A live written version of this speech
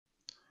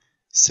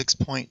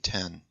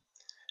6.10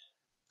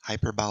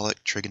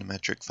 Hyperbolic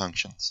trigonometric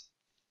functions.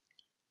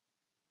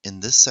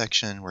 In this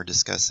section, we're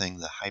discussing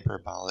the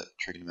hyperbolic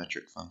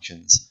trigonometric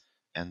functions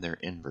and their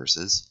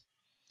inverses.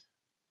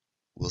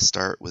 We'll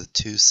start with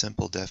two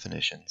simple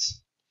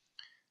definitions.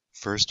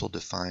 First, we'll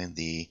define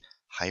the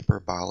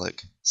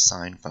hyperbolic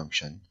sine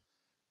function,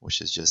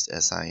 which is just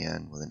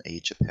sin with an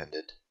h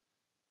appended.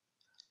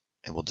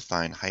 And we'll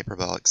define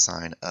hyperbolic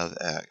sine of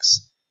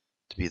x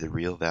to be the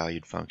real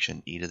valued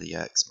function e to the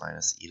x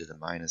minus e to the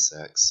minus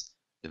x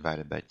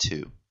divided by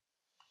 2.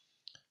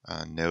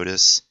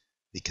 Notice,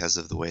 because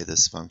of the way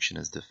this function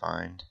is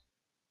defined,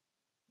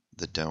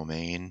 the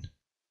domain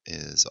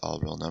is all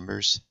real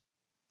numbers,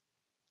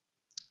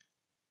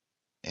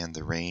 and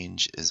the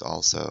range is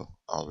also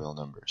all real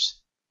numbers.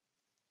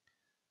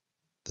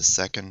 The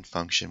second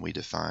function we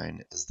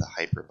define is the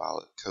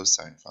hyperbolic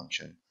cosine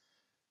function,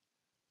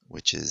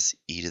 which is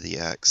e to the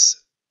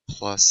x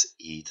plus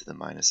e to the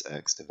minus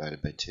x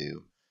divided by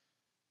 2,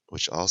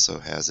 which also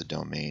has a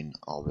domain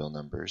all real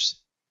numbers.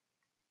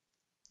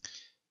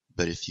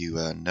 But if you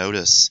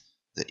notice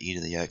that e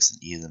to the x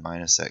and e to the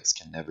minus x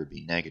can never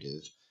be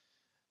negative,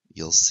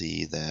 you'll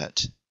see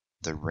that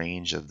the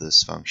range of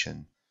this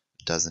function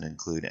doesn't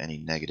include any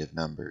negative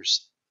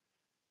numbers.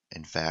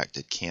 In fact,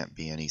 it can't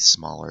be any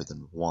smaller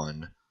than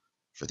 1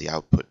 for the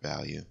output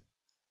value.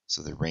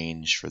 So the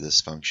range for this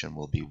function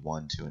will be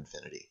 1 to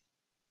infinity.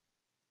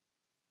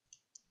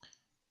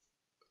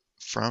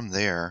 From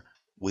there,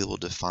 we will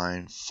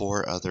define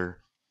 4 other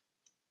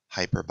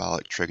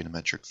hyperbolic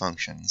trigonometric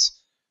functions,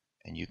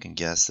 and you can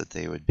guess that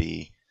they would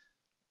be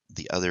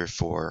the other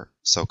 4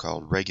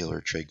 so-called regular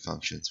trig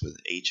functions with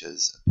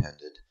h's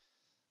appended.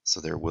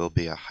 So there will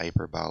be a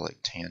hyperbolic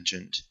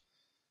tangent,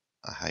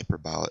 a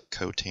hyperbolic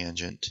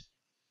cotangent,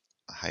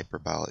 a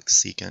hyperbolic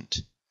secant,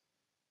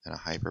 and a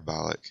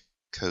hyperbolic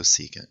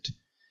cosecant.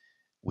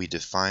 We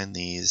define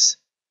these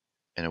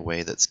in a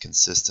way that's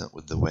consistent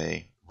with the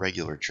way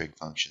regular trig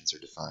functions are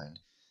defined.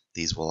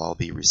 These will all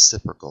be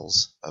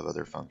reciprocals of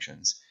other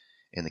functions.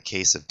 In the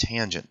case of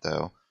tangent,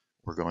 though,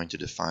 we're going to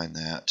define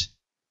that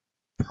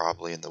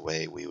probably in the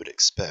way we would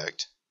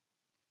expect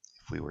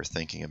if we were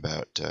thinking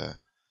about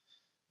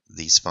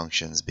these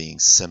functions being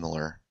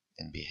similar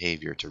in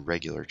behavior to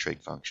regular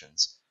trig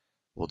functions.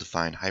 We'll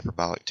define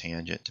hyperbolic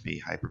tangent to be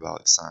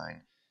hyperbolic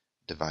sine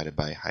divided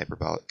by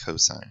hyperbolic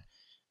cosine.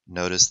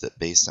 Notice that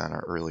based on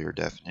our earlier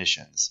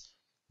definitions,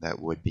 that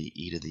would be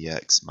e to the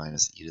x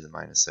minus e to the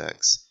minus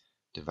x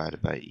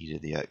divided by e to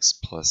the x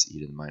plus e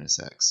to the minus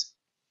x.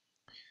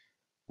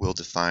 We'll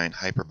define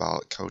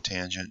hyperbolic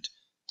cotangent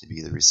to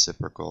be the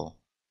reciprocal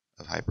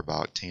of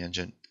hyperbolic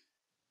tangent.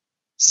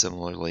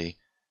 Similarly,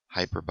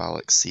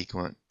 hyperbolic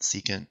secant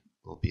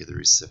will be the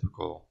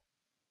reciprocal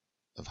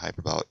of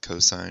hyperbolic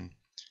cosine.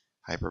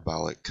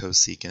 Hyperbolic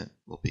cosecant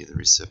will be the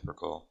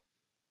reciprocal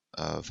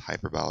of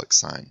hyperbolic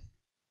sine.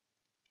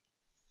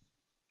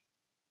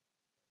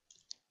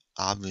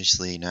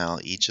 Obviously, now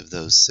each of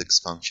those 6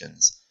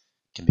 functions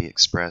can be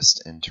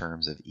expressed in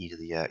terms of e to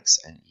the x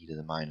and e to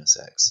the minus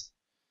x.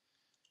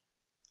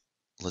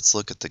 Let's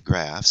look at the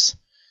graphs.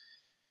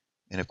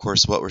 And of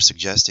course, what we're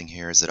suggesting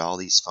here is that all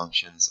these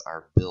functions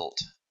are built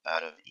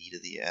out of e to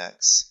the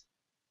x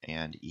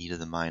and e to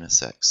the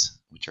minus x,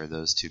 which are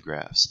those 2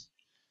 graphs.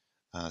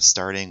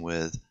 Starting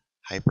with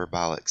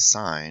hyperbolic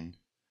sine,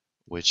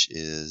 which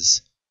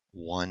is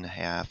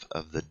 1/2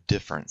 of the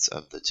difference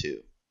of the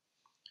 2.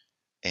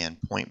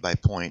 And point by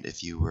point,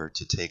 if you were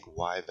to take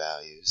y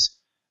values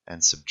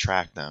and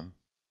subtract them,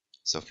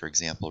 so for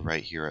example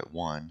right here at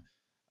 1,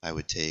 I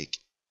would take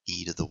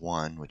e to the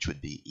 1, which would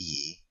be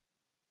e,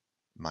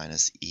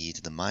 minus e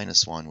to the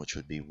minus 1, which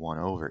would be 1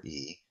 over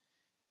e,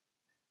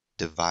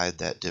 divide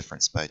that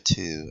difference by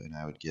 2, and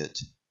I would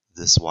get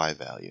this y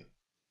value.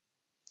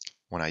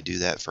 When I do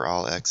that for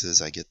all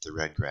x's, I get the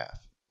red graph,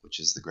 which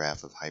is the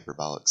graph of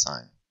hyperbolic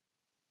sine.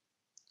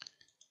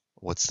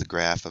 What's the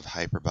graph of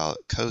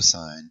hyperbolic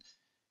cosine?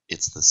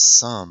 It's the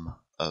sum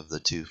of the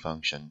 2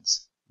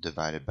 functions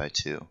divided by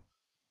 2.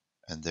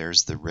 And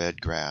there's the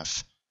red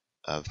graph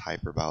of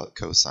hyperbolic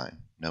cosine.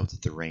 Note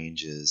that the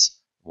range is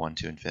 1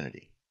 to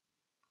infinity.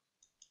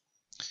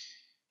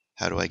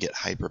 How do I get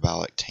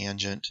hyperbolic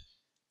tangent?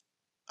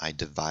 I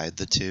divide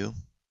the 2,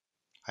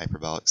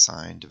 hyperbolic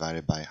sine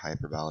divided by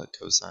hyperbolic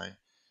cosine.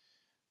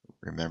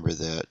 Remember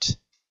that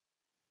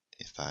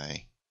if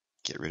I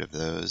get rid of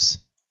those,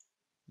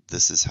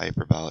 this is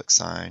hyperbolic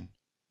sine,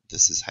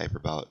 this is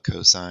hyperbolic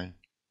cosine.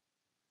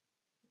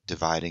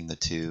 Dividing the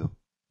 2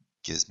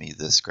 gives me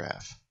this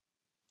graph.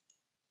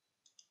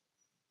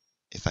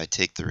 If I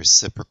take the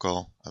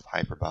reciprocal of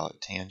hyperbolic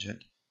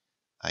tangent,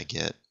 I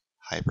get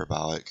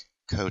hyperbolic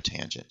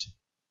cotangent.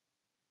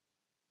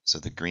 So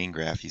the green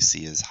graph you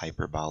see is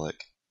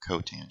hyperbolic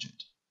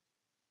cotangent.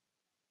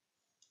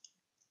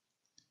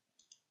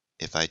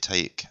 If I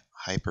take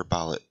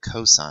hyperbolic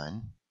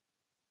cosine,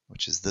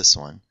 which is this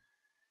one,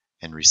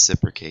 and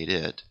reciprocate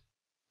it,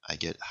 I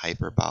get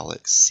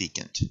hyperbolic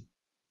secant.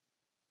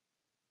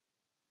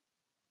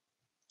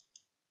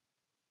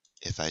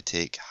 If I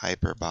take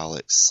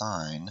hyperbolic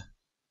sine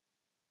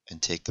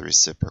and take the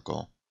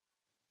reciprocal,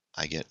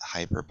 I get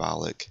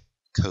hyperbolic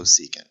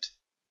cosecant.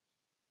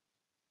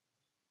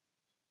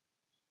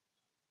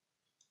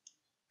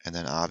 And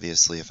then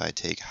obviously if I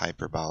take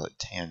hyperbolic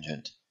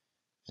tangent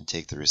and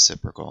take the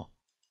reciprocal,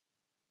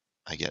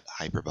 I get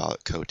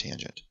hyperbolic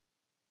cotangent.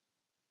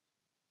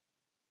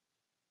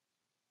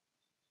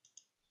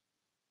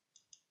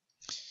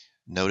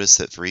 Notice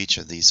that for each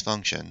of these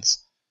functions,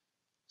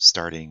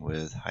 starting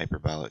with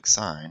hyperbolic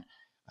sine,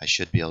 I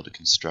should be able to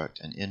construct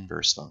an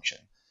inverse function.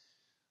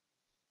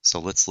 So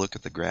let's look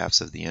at the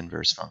graphs of the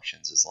inverse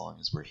functions as long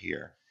as we're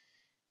here.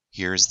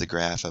 Here's the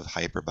graph of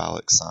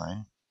hyperbolic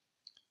sine.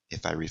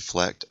 If I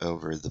reflect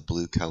over the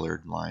blue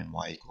colored line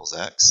y equals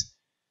x,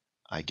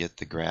 I get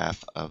the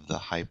graph of the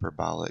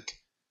hyperbolic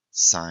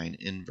sine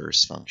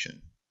inverse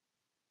function.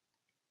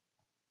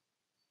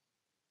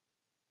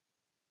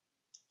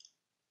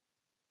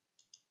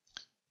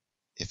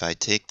 If I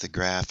take the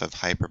graph of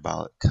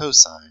hyperbolic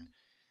cosine,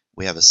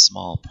 we have a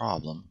small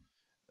problem.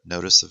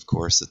 Notice, of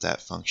course, that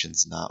that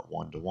function's not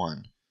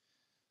one-to-one.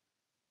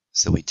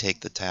 So we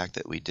take the tack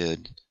that we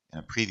did in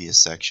a previous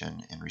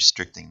section in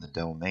restricting the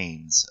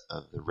domains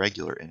of the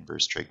regular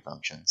inverse trig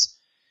functions.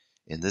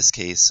 In this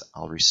case,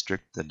 I'll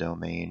restrict the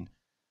domain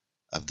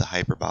of the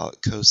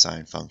hyperbolic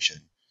cosine function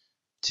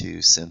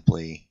to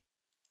simply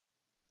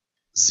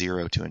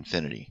 0 to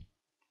infinity.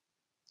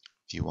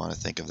 If you want to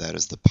think of that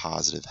as the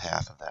positive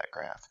half of that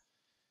graph.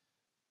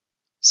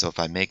 So if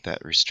I make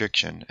that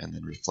restriction and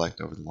then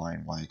reflect over the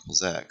line y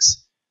equals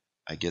x,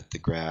 I get the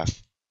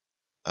graph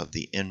of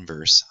the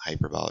inverse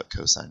hyperbolic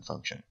cosine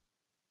function,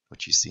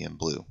 which you see in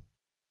blue.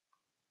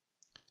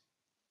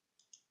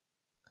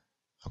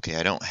 Okay,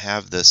 I don't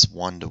have this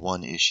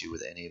one-to-one issue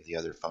with any of the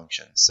other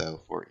functions,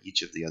 so for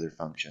each of the other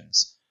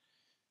functions,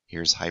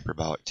 here's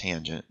hyperbolic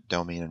tangent,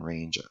 domain and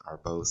range are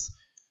both,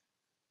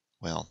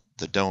 well,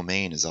 the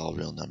domain is all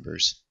real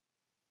numbers.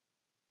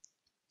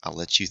 I'll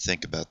let you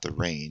think about the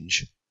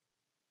range,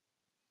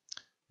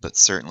 but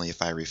certainly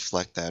if I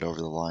reflect that over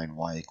the line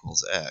y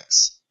equals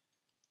x,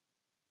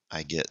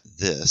 I get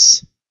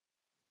this,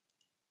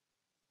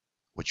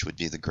 which would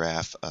be the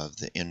graph of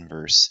the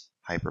inverse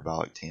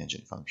hyperbolic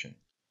tangent function.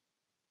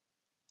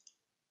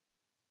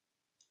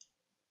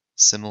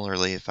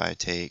 Similarly, if I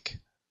take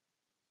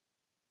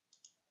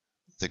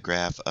the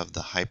graph of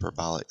the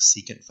hyperbolic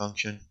secant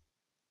function,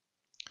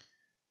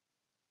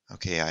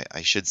 okay,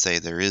 I should say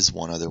there is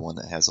one other one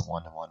that has a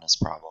one-to-oneness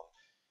problem,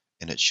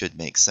 and it should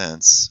make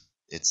sense.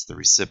 It's the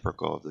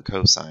reciprocal of the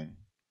cosine,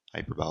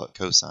 hyperbolic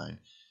cosine.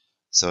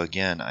 So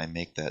again, I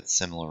make that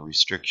similar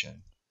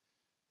restriction.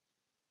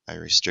 I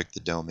restrict the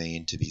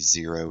domain to be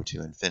 0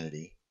 to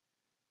infinity.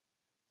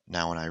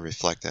 Now when I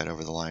reflect that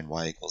over the line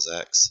y equals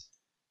x,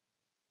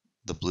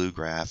 the blue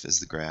graph is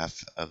the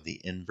graph of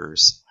the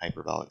inverse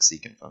hyperbolic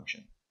secant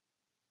function.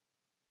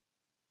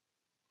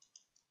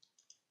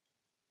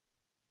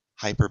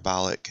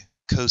 Hyperbolic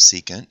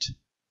cosecant,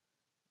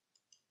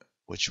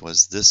 which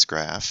was this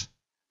graph,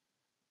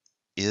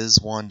 is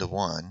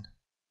one-to-one,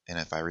 and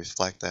if I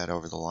reflect that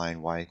over the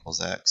line y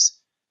equals x,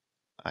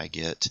 I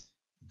get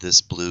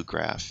this blue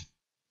graph,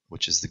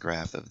 which is the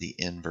graph of the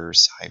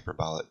inverse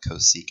hyperbolic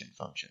cosecant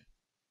function.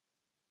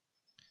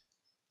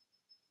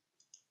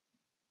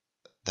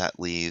 That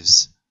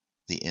leaves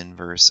the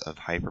inverse of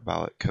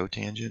hyperbolic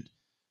cotangent.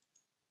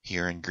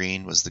 Here in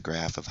green was the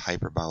graph of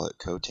hyperbolic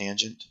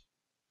cotangent.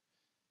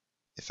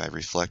 If I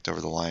reflect over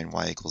the line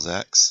y equals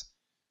x,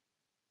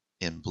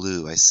 in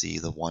blue I see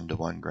the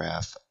one-to-one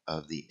graph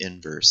of the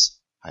inverse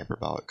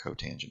hyperbolic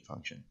cotangent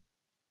function.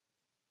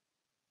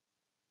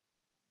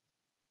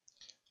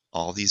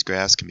 All these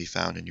graphs can be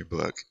found in your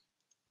book,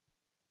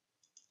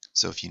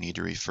 so if you need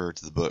to refer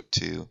to the book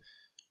to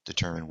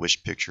determine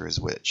which picture is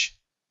which,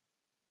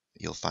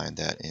 you'll find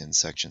that in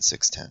section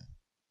 610.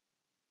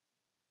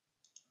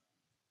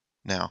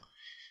 Now,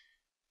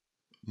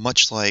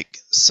 much like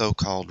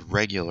so-called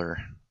regular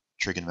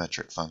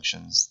trigonometric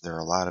functions, there are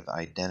a lot of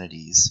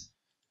identities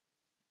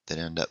that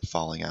end up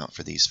falling out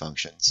for these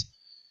functions.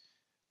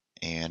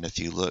 And if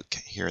you look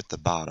here at the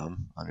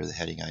bottom under the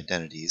heading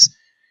identities,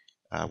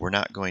 we're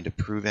not going to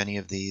prove any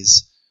of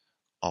these,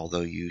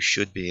 although you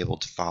should be able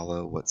to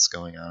follow what's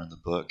going on in the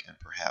book and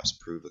perhaps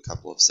prove a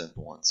couple of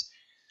simple ones.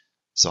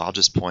 So I'll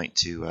just point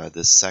to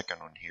this second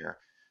one here,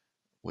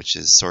 which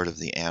is sort of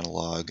the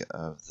analog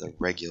of the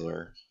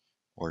regular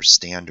or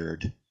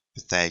standard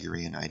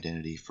Pythagorean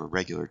identity for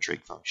regular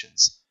trig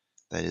functions.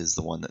 That is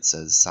the one that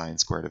says sine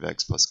squared of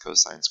x plus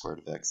cosine squared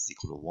of x is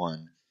equal to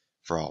 1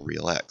 for all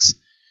real x.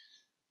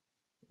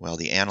 Well,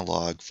 the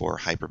analog for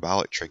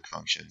hyperbolic trig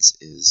functions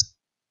is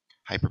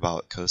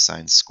hyperbolic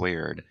cosine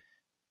squared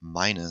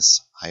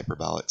minus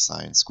hyperbolic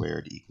sine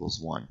squared equals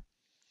 1.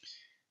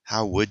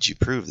 How would you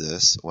prove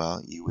this?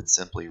 Well, you would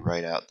simply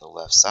write out the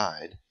left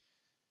side.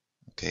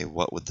 Okay,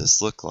 what would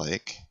this look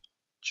like?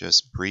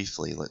 Just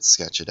briefly, let's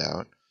sketch it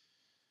out.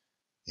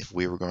 If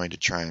we were going to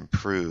try and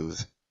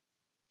prove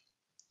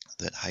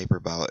that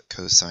hyperbolic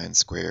cosine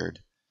squared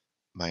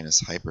minus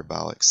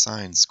hyperbolic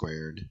sine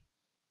squared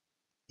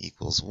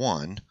equals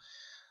 1,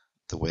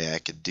 the way I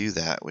could do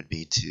that would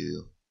be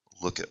to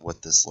look at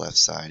what this left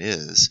side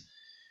is.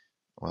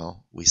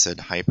 Well, we said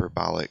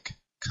hyperbolic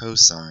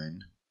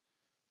cosine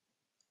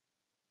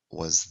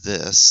was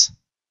this,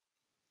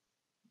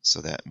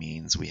 so that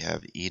means we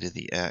have e to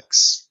the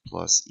x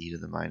plus e to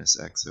the minus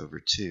x over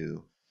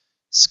 2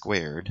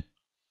 squared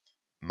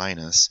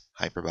minus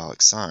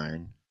hyperbolic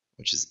sine,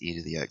 which is e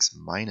to the x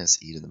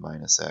minus e to the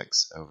minus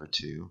x over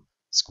 2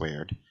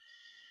 squared.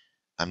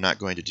 I'm not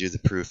going to do the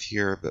proof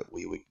here, but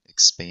we would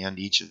expand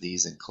each of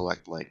these and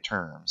collect like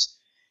terms.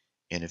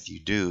 And if you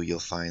do, you'll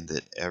find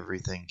that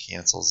everything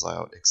cancels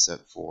out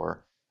except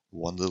for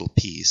one little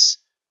piece,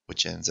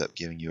 which ends up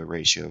giving you a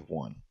ratio of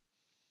 1.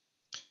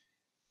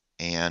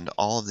 And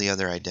all of the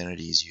other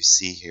identities you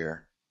see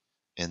here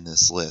in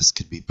this list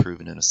could be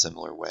proven in a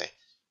similar way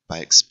by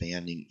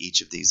expanding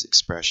each of these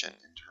expressions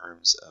in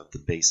terms of the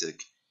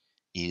basic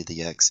e to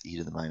the x, e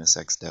to the minus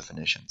x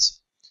definitions.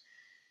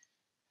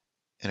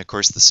 And of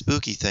course, the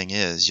spooky thing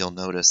is you'll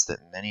notice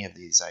that many of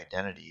these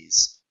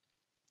identities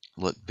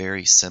look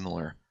very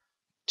similar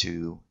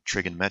to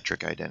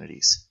trigonometric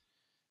identities.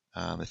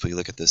 If we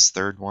look at this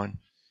third one,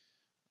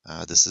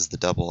 this is the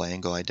double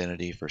angle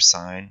identity for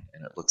sine,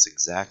 and it looks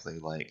exactly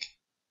like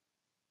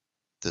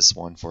this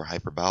one for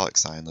hyperbolic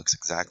sine, looks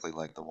exactly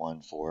like the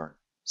one for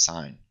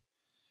sine.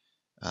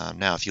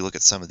 Now, if you look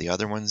at some of the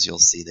other ones, you'll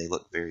see they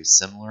look very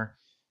similar,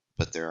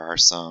 but there are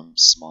some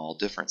small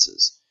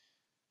differences.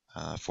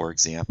 For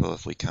example,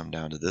 if we come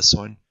down to this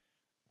one,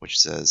 which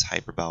says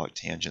hyperbolic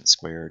tangent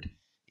squared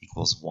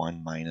equals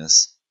 1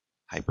 minus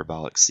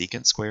hyperbolic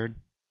secant squared,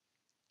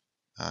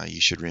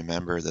 you should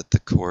remember that the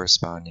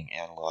corresponding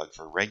analog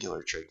for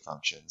regular trig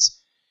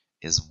functions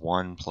is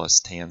 1 plus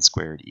tan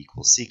squared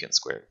equals secant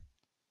squared.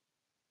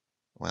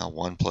 Well,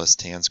 1 plus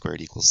tan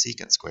squared equals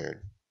secant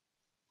squared,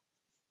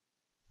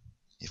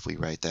 if we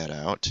write that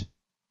out,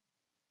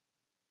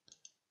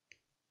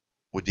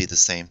 would be the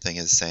same thing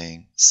as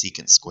saying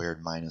secant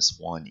squared minus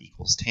 1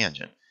 equals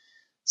tangent.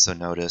 So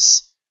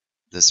notice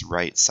this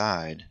right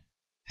side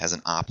has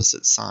an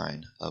opposite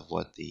sign of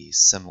what the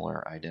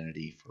similar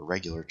identity for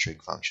regular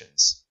trig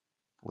functions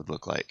would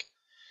look like.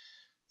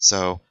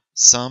 So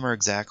some are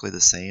exactly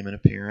the same in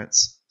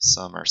appearance,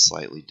 some are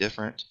slightly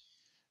different.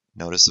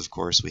 Notice, of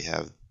course, we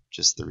have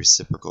just the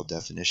reciprocal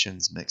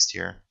definitions mixed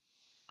here.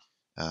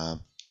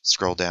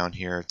 Scroll down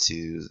here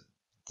to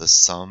the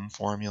sum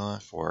formula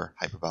for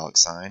hyperbolic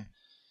sine.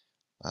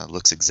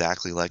 Looks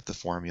exactly like the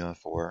formula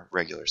for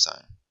regular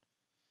sine.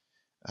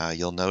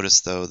 You'll notice,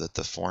 though, that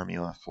the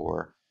formula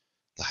for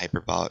the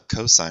hyperbolic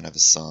cosine of a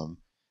sum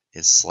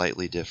is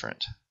slightly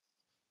different.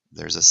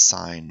 There's a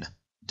sign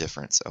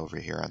difference over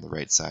here on the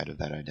right side of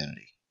that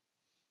identity.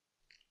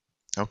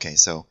 Okay,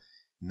 so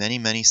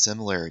many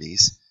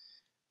similarities,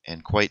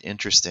 and quite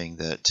interesting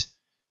that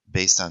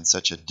based on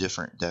such a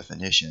different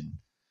definition,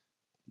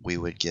 we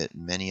would get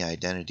many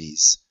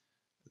identities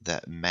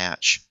that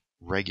match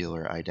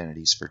regular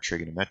identities for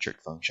trigonometric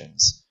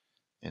functions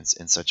in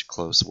such a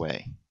close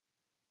way.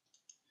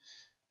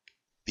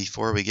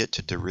 Before we get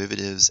to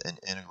derivatives and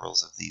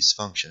integrals of these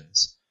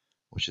functions,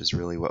 which is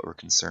really what we're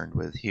concerned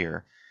with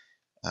here,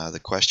 the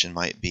question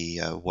might be,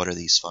 what are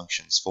these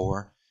functions for?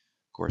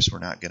 Of course, we're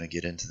not going to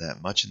get into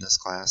that much in this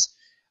class.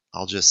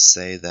 I'll just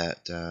say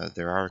that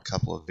there are a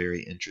couple of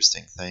very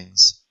interesting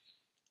things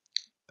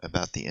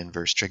about the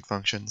inverse trig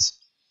functions,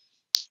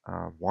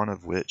 one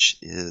of which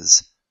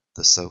is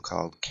the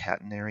so-called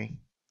catenary.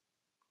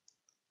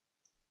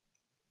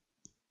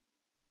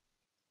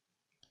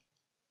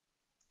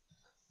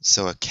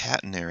 So a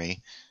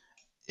catenary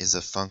is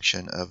a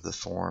function of the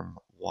form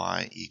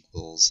y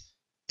equals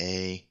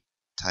a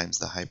times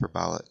the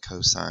hyperbolic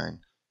cosine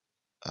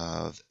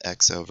of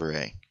x over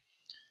a.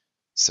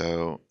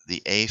 So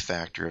the a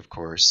factor, of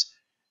course,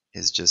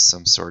 is just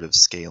some sort of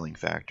scaling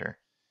factor.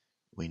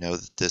 We know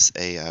that this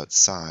a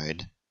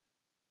outside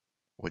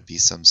would be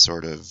some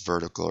sort of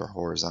vertical or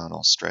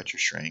horizontal stretch or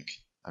shrink.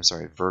 I'm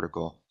sorry,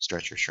 vertical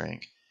stretch or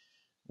shrink,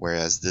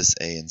 whereas this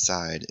a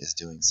inside is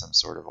doing some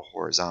sort of a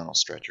horizontal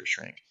stretch or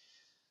shrink.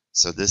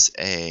 So this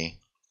a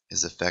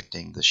is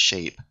affecting the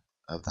shape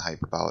of the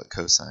hyperbolic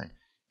cosine.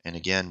 And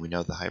again, we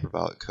know the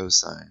hyperbolic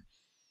cosine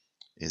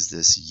is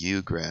this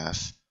u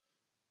graph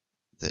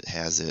that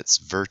has its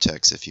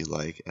vertex, if you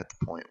like, at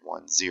the point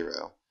 1,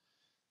 0.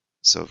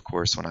 So of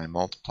course, when I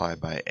multiply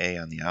by a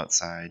on the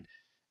outside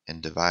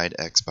and divide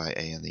x by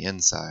a on the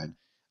inside,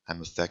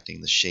 I'm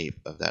affecting the shape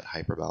of that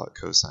hyperbolic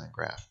cosine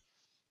graph.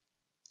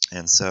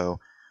 And so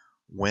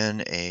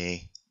when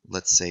a,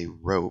 let's say,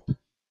 rope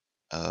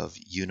of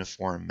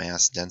uniform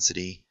mass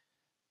density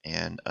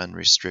and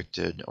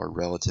unrestricted or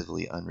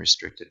relatively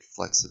unrestricted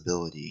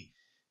flexibility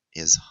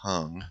is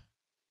hung,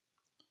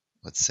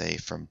 let's say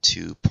from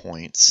 2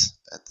 points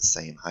at the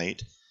same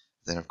height,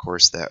 then of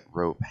course that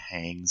rope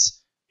hangs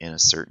in a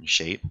certain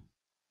shape.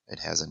 It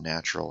has a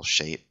natural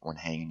shape when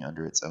hanging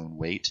under its own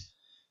weight.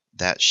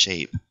 That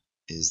shape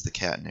is the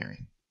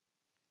catenary.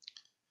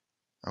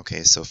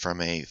 Okay, so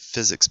from a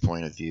physics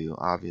point of view,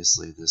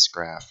 obviously this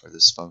graph or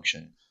this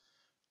function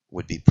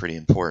would be pretty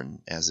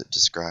important as it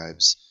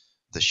describes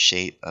the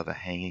shape of a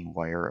hanging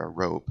wire or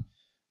rope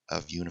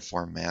of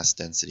uniform mass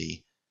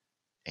density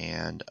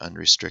and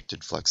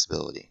unrestricted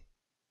flexibility.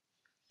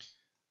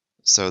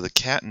 So the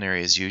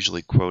catenary is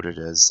usually quoted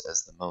as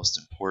the most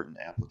important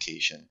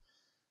application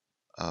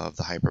of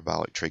the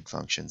hyperbolic trig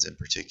functions, in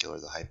particular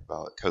the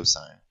hyperbolic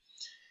cosine.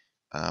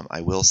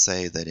 I will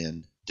say that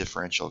in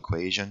differential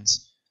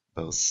equations,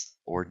 both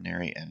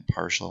ordinary and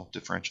partial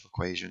differential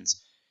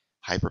equations,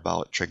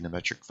 hyperbolic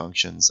trigonometric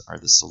functions are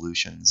the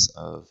solutions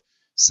of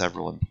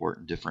several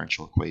important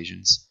differential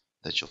equations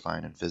that you'll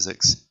find in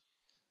physics.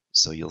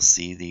 So you'll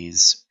see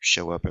these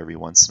show up every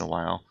once in a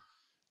while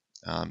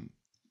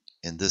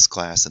in this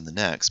class and the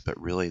next,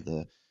 but really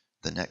the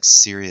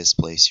next serious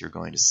place you're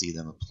going to see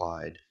them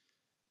applied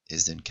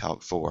is in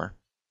Calc 4.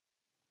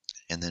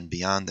 And then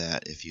beyond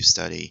that, if you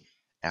study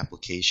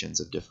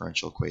applications of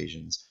differential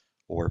equations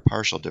or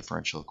partial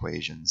differential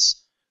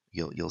equations,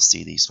 you'll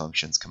see these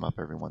functions come up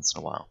every once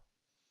in a while.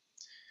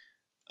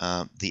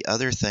 The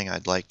other thing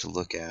I'd like to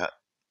look at,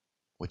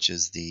 which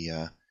is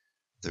the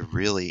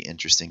really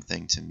interesting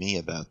thing to me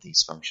about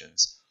these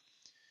functions.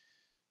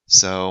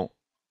 So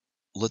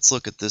let's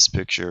look at this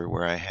picture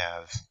where I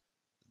have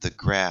the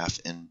graph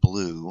in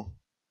blue,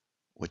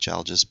 which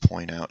I'll just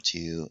point out to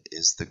you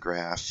is the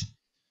graph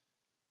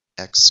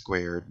x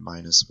squared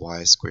minus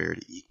y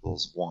squared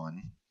equals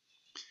 1.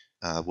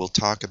 We'll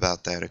talk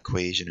about that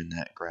equation in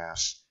that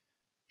graph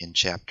in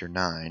Chapter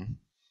 9,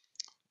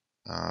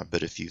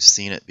 but if you've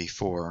seen it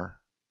before,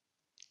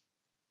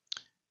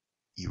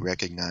 you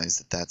recognize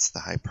that that's the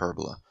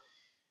hyperbola.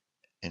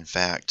 In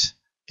fact,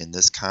 in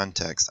this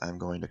context, I'm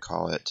going to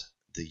call it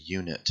the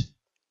unit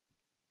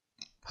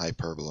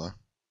hyperbola.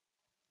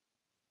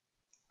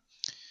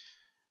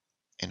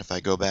 And if I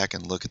go back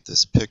and look at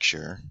this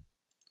picture,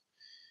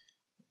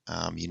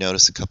 you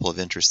notice a couple of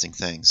interesting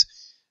things.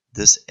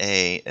 This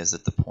A is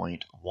at the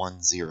point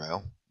 1,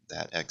 0,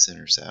 that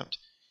x-intercept.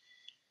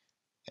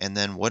 And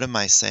then what am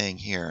I saying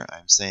here?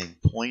 I'm saying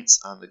points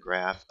on the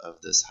graph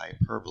of this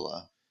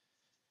hyperbola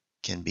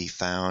can be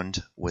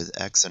found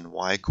with x and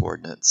y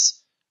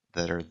coordinates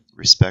that are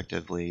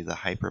respectively the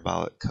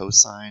hyperbolic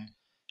cosine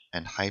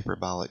and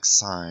hyperbolic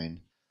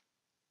sine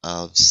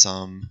of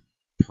some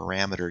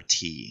parameter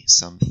t,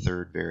 some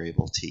third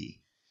variable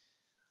t.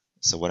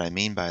 So what I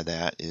mean by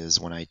that is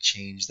when I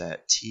change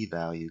that t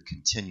value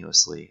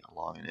continuously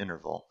along an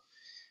interval,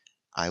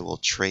 I will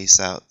trace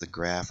out the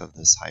graph of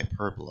this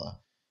hyperbola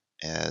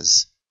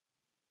as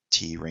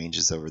t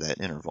ranges over that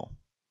interval.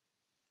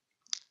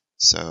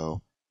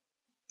 So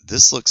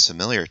this looks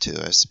familiar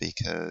to us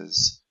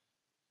because,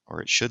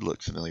 or it should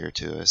look familiar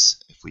to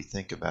us if we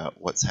think about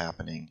what's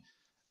happening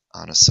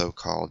on a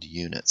so-called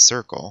unit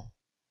circle,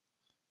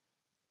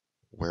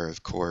 where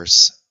of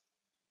course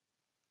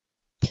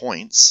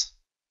points,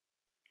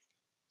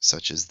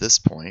 such as this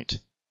point,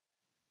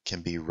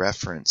 can be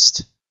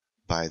referenced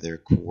by their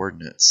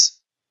coordinates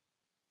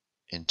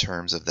in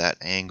terms of that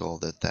angle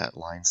that that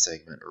line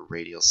segment or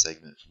radial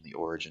segment from the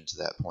origin to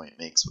that point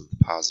makes with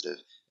the positive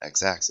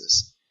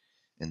x-axis.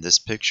 In this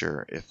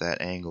picture, if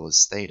that angle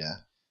is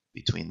theta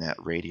between that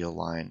radial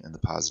line and the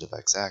positive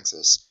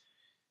x-axis,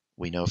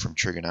 we know from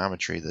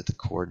trigonometry that the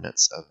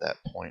coordinates of that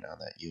point on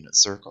that unit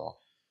circle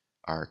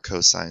are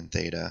cosine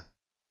theta,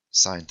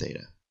 sine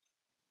theta.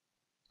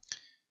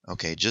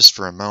 Okay, just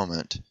for a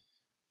moment,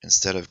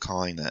 instead of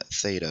calling that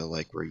theta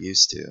like we're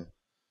used to,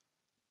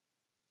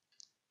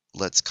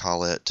 let's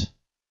call it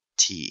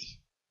t.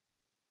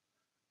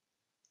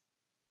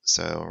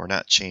 So we're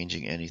not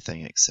changing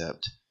anything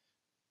except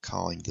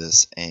calling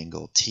this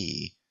angle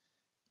t,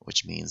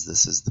 which means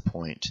this is the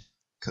point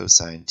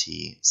cosine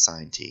t,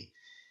 sine t.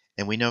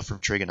 And we know from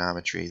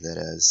trigonometry that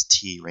as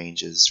t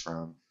ranges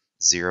from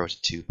 0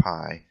 to 2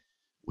 pi,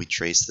 we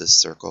trace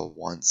this circle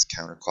once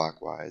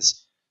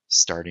counterclockwise,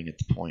 starting at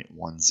the point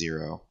 1,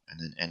 0, and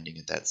then ending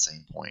at that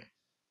same point.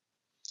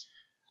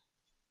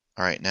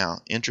 All right, now,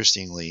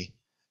 interestingly,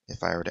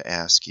 if I were to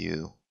ask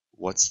you,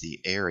 what's the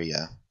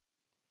area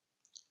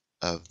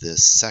of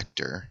this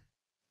sector?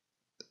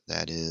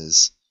 That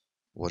is,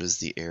 what is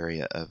the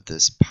area of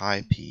this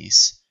pi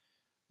piece?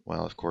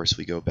 Well, of course,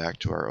 we go back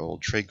to our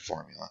old trig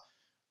formula,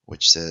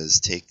 which says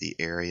take the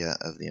area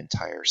of the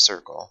entire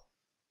circle,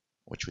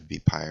 which would be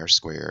pi r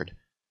squared,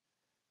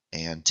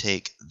 and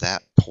take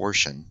that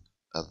portion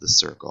of the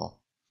circle,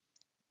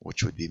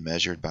 which would be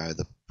measured by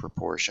the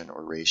proportion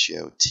or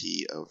ratio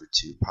t over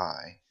 2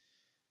 pi.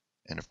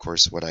 And of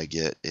course, what I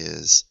get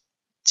is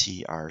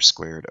tr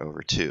squared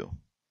over 2.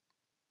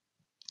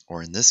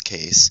 Or in this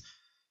case,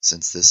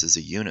 since this is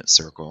a unit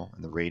circle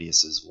and the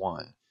radius is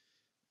 1,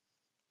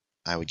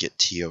 I would get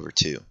t over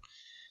 2.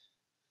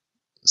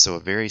 So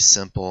a very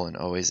simple and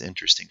always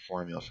interesting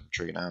formula from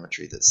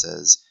trigonometry that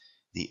says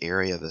the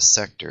area of a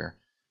sector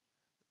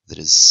that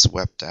is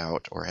swept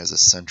out or has a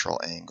central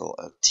angle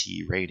of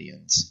t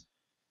radians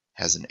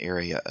has an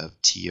area of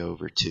t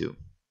over 2.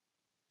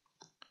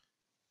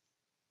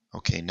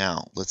 Okay,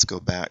 now let's go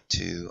back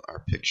to our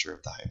picture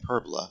of the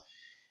hyperbola.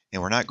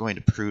 And we're not going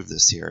to prove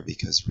this here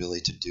because really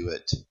to do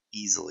it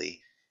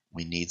easily,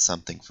 we need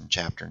something from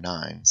Chapter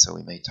 9. So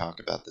we may talk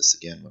about this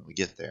again when we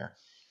get there.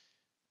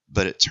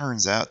 But it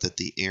turns out that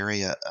the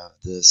area of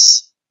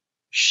this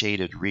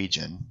shaded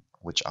region,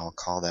 which I'll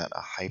call that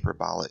a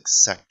hyperbolic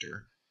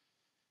sector,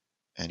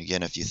 and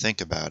again, if you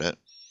think about it,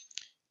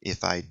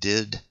 if I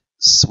did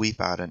sweep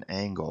out an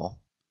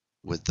angle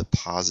with the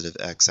positive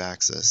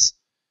x-axis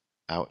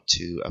out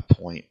to a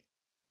point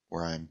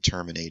where I'm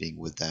terminating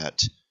with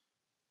that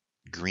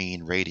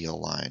green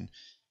radial line,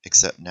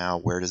 except now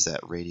where does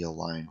that radial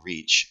line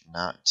reach?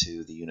 Not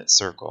to the unit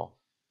circle,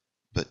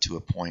 but to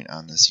a point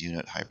on this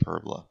unit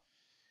hyperbola.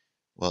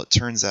 Well, it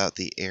turns out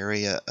the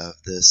area of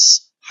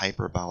this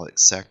hyperbolic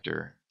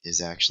sector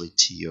is actually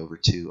t over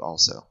 2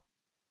 also.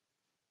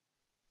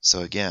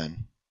 So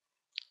again,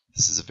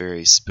 this is a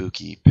very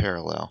spooky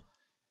parallel.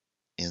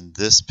 In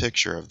this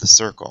picture of the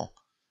circle,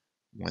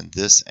 when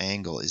this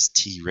angle is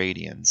t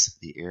radians,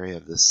 the area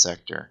of this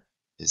sector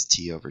is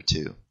t over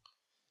 2.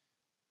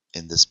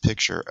 In this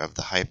picture of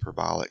the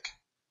hyperbolic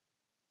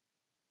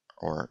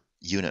or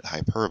unit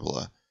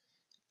hyperbola,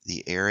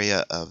 the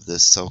area of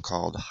this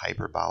so-called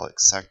hyperbolic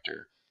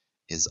sector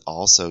is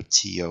also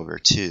t over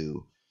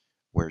 2,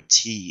 where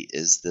t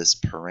is this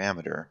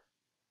parameter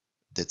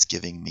that's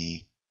giving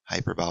me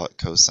hyperbolic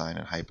cosine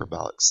and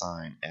hyperbolic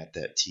sine at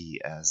that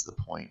t as the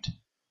point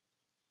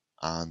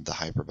on the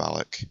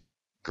hyperbolic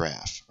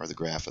graph, or the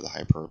graph of the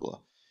hyperbola.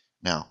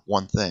 Now,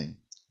 one thing,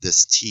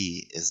 this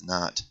t is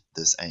not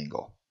this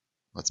angle.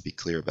 Let's be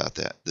clear about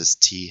that. This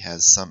t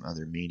has some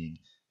other meaning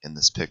in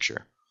this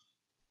picture.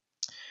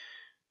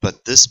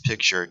 But this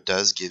picture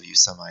does give you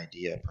some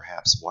idea,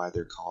 perhaps, why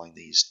they're calling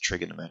these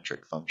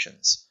trigonometric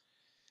functions.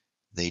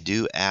 They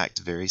do act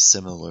very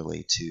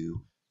similarly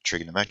to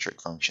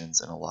trigonometric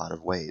functions in a lot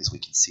of ways. We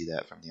can see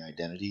that from the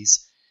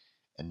identities.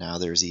 And now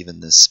there's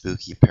even this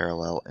spooky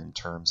parallel in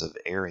terms of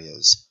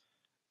areas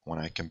when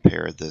I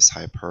compare this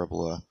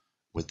hyperbola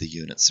with the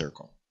unit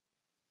circle.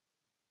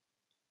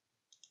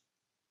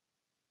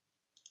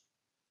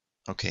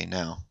 Okay,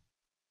 now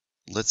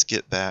let's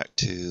get back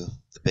to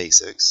the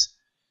basics.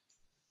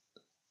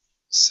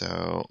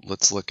 So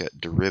let's look at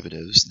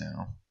derivatives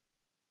now.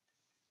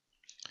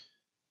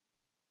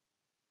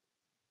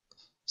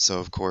 So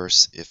of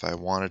course, if I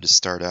wanted to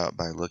start out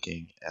by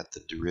looking at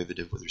the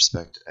derivative with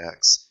respect to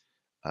x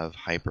of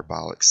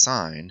hyperbolic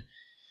sine,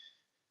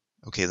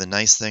 okay, the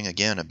nice thing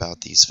again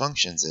about these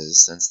functions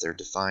is, since they're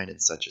defined in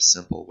such a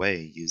simple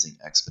way using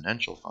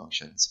exponential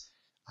functions,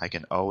 I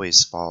can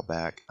always fall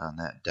back on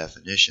that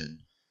definition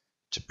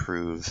to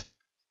prove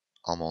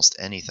almost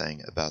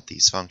anything about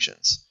these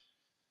functions.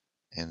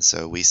 And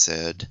so we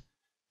said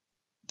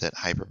that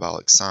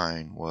hyperbolic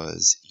sine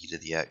was e to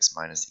the x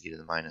minus e to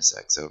the minus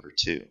x over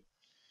 2.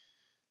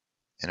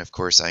 And of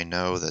course I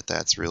know that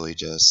that's really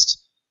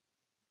just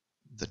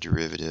the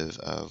derivative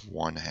of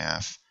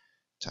 1/2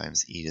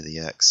 times e to the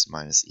x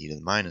minus e to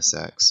the minus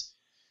x.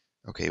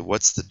 Okay,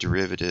 what's the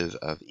derivative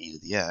of e to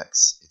the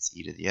x? It's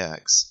e to the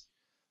x.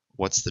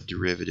 What's the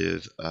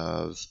derivative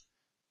of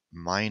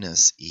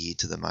minus e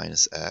to the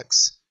minus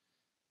x?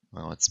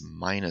 Well, it's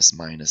minus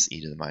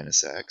e to the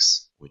minus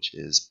x, which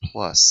is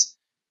plus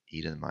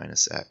e to the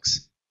minus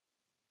x.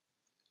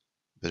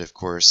 But of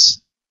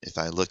course, if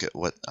I look at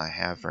what I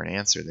have for an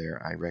answer there,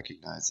 I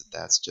recognize that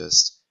that's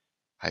just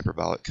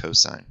hyperbolic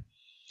cosine.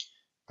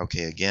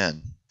 Okay,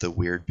 again, the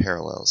weird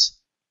parallels.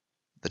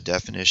 The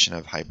definition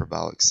of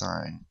hyperbolic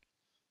sine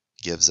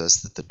gives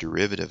us that the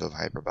derivative of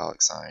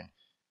hyperbolic sine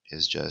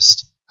is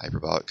just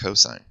hyperbolic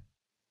cosine.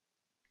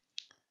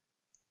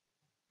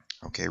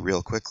 Okay,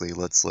 real quickly,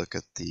 let's look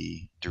at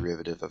the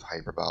derivative of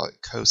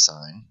hyperbolic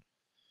cosine,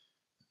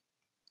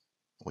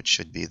 which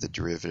should be the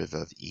derivative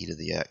of e to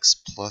the x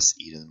plus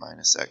e to the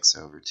minus x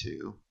over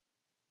 2.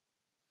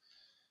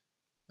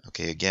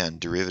 Okay, again,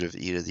 derivative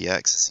of e to the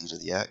x is e to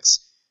the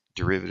x.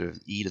 Derivative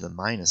of e to the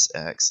minus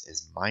x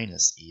is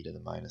minus e to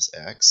the minus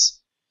x.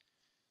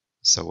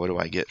 So what do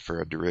I get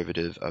for a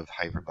derivative of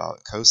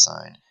hyperbolic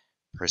cosine?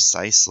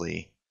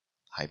 Precisely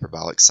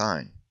hyperbolic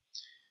sine.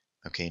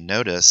 Okay,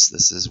 notice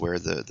this is where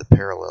the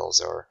parallels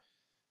are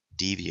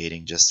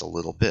deviating just a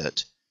little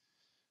bit.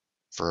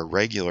 For a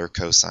regular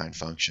cosine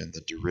function,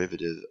 the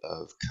derivative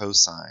of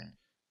cosine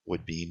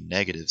would be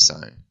negative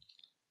sine.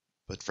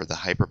 But for the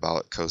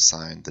hyperbolic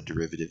cosine, the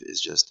derivative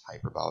is just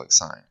hyperbolic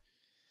sine.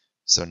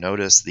 So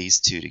notice these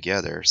two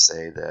together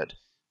say that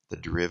the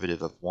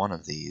derivative of one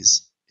of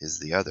these is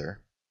the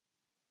other,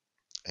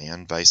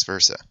 and vice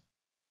versa.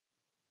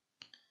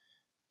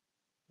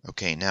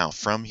 Okay, now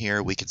from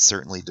here we could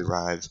certainly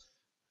derive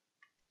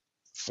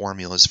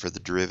formulas for the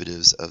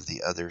derivatives of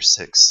the other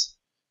 6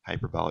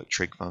 hyperbolic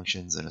trig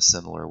functions in a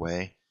similar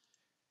way.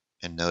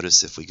 And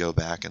notice if we go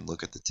back and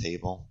look at the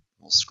table,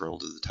 we'll scroll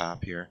to the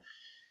top here.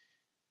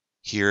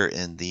 Here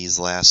in these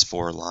last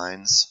 4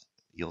 lines,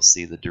 you'll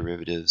see the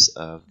derivatives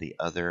of the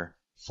other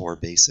 4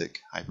 basic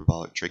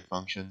hyperbolic trig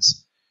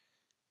functions.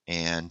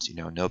 And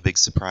no big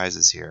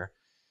surprises here.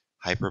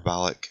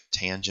 Hyperbolic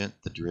tangent,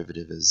 the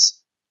derivative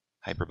is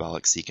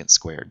hyperbolic secant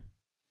squared.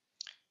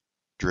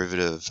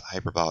 Derivative of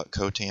hyperbolic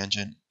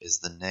cotangent is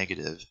the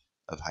negative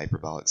of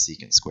hyperbolic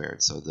secant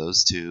squared. So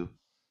those two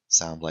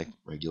sound like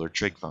regular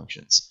trig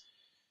functions.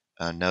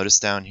 Notice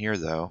down here,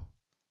 though,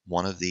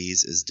 One of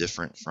these is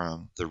different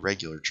from the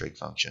regular trig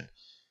function.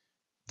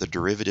 The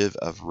derivative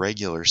of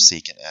regular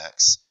secant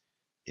x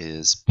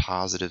is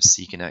positive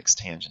secant x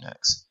tangent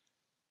x.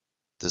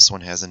 This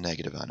one has a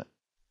negative on it.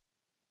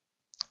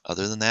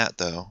 Other than that,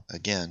 though,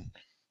 again,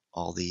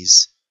 all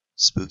these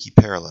spooky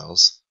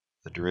parallels,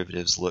 the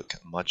derivatives look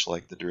much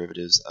like the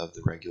derivatives of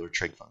the regular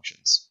trig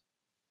functions.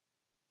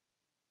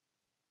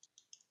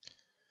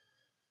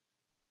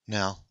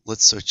 Now,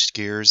 let's switch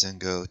gears and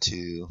go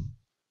to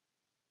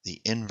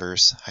the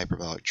inverse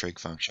hyperbolic trig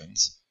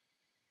functions.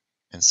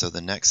 And so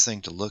the next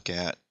thing to look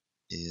at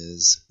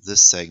is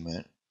this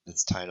segment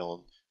that's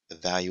titled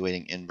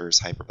Evaluating Inverse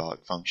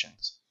Hyperbolic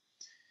Functions.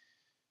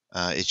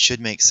 It should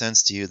make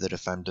sense to you that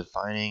if I'm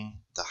defining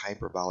the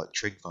hyperbolic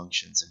trig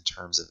functions in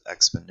terms of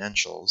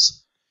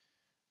exponentials,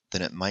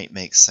 then it might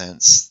make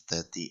sense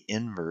that the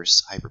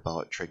inverse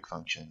hyperbolic trig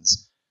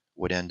functions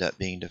would end up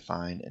being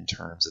defined in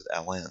terms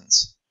of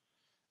ln's.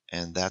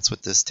 And that's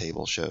what this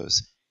table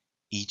shows.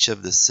 Each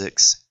of the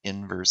 6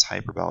 inverse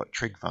hyperbolic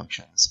trig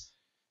functions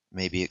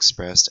may be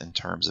expressed in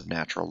terms of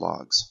natural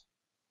logs.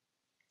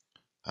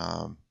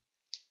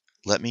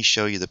 Let me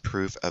show you the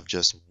proof of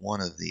just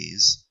one of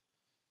these.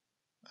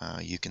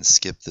 You can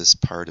skip this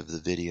part of the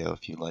video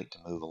if you'd like to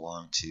move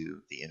along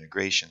to the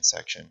integration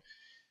section.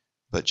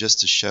 But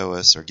just to show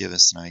us or give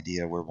us an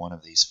idea where one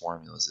of these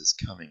formulas is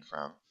coming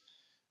from,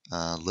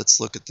 let's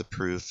look at the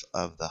proof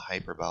of the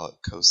hyperbolic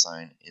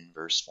cosine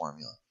inverse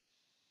formula.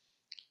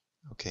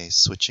 Okay,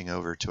 switching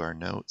over to our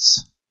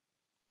notes.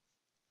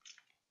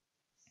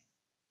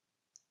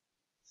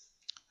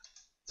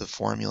 The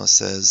formula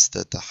says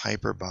that the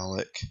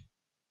hyperbolic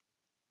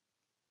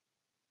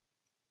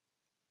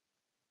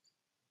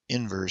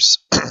inverse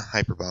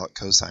hyperbolic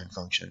cosine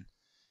function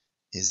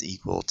is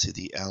equal to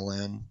the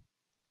ln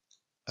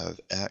of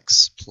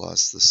x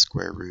plus the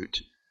square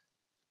root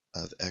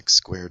of x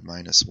squared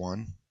minus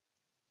 1.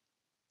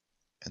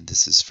 And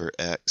this is for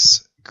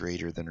x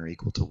greater than or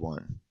equal to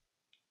 1.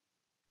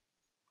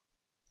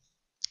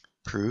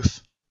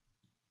 Proof.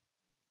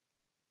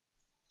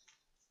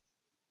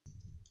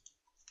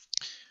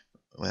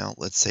 Well,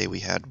 let's say we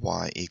had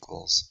y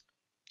equals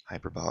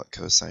hyperbolic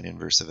cosine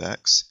inverse of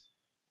x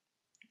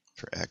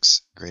for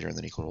x greater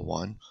than or equal to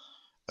 1.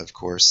 Of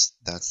course,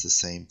 that's the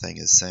same thing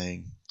as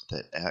saying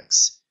that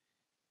x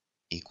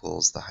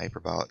equals the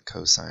hyperbolic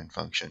cosine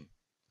function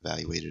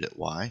evaluated at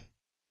y.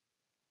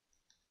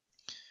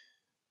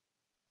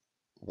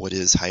 What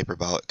is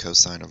hyperbolic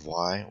cosine of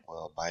y?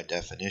 Well, by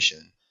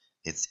definition,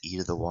 it's e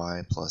to the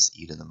y plus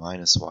e to the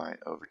minus y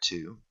over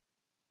 2.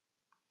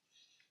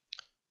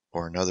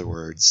 Or in other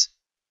words,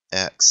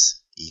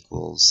 x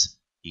equals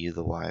e to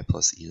the y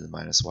plus e to the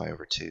minus y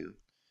over 2,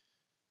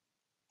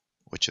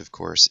 which of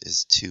course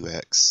is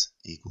 2x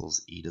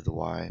equals e to the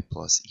y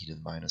plus e to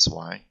the minus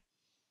y.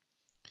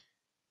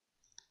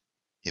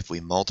 If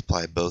we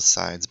multiply both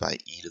sides by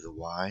e to the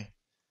y,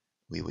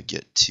 we would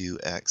get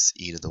 2x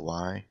e to the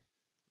y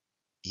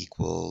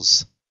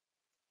equals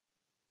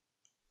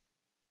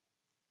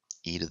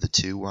e to the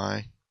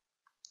 2y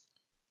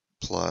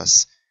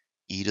plus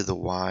e to the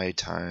y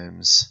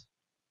times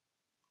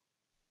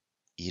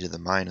e to the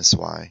minus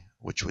y,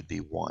 which would be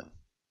 1.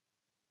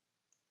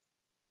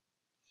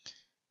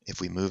 If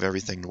we move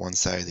everything to one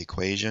side of the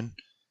equation,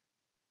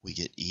 we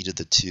get e to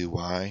the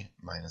 2y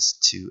minus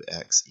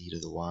 2x e to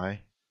the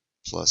y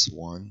plus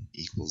 1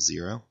 equals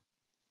 0.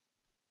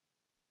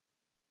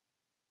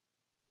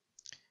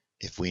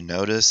 If we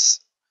notice,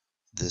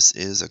 this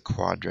is a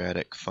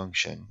quadratic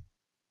function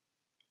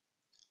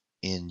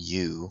in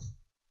u.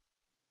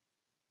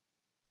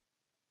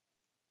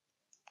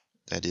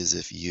 That is,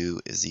 if u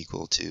is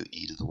equal to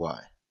e to the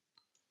y,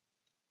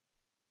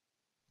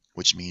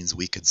 which means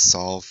we could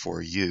solve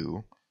for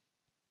u,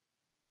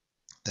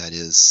 that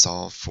is,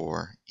 solve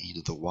for e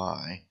to the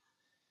y,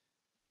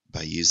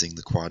 by using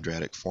the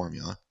quadratic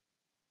formula.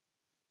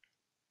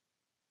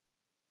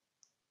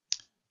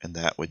 And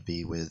that would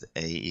be with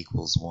a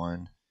equals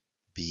 1,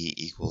 b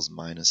equals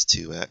minus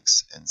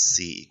 2x, and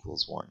c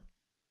equals 1.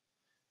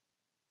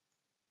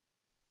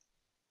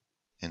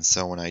 And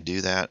so when I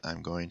do that,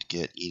 I'm going to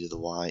get e to the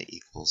y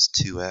equals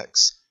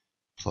 2x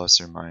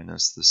plus or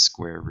minus the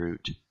square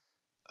root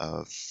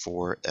of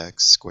 4x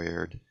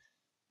squared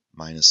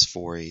minus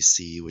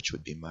 4ac, which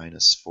would be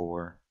minus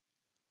 4,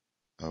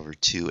 over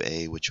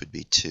 2a, which would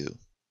be 2.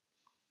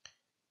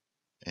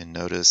 And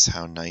notice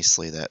how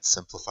nicely that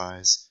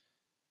simplifies.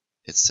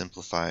 It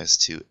simplifies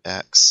to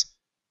x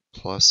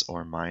plus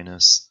or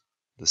minus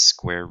the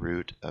square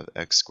root of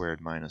x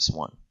squared minus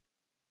 1.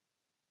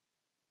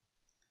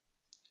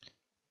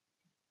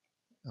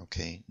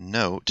 Okay,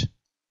 note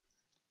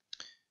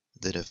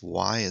that if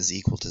y is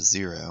equal to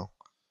 0,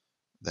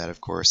 that of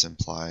course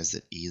implies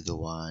that e to the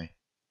y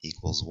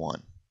equals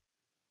 1.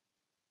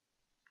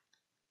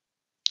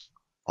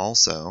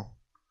 Also,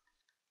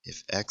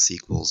 if x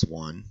equals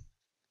 1,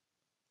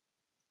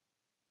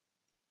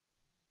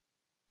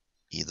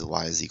 e to the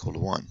y is equal to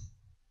 1.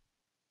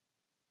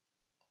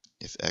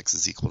 If x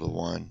is equal to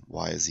 1,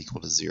 y is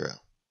equal to 0.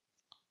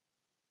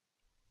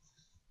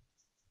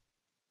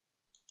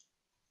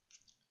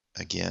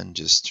 Again,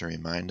 just to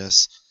remind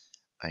us,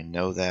 I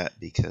know that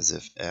because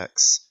if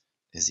x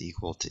is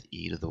equal to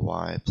e to the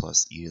y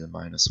plus e to the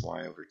minus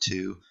y over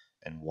 2,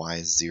 and y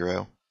is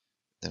 0,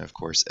 then of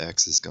course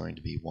x is going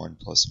to be 1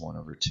 plus 1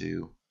 over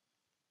 2,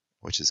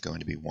 which is going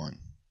to be 1.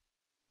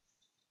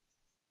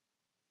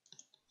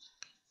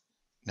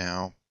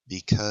 Now,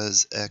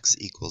 because x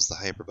equals the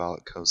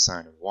hyperbolic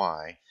cosine of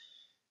y,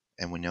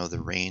 and we know the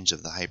range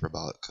of the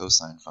hyperbolic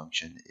cosine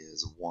function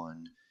is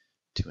 1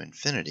 to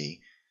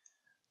infinity,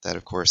 that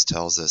of course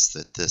tells us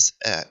that this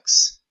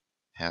x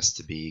has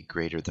to be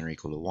greater than or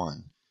equal to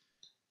 1.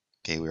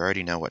 Okay, we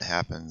already know what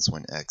happens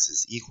when x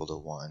is equal to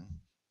 1.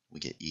 We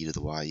get e to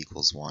the y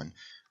equals 1.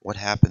 What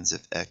happens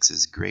if x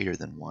is greater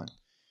than 1?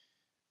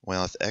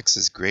 Well, if x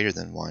is greater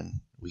than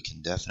 1, we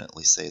can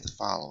definitely say the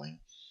following.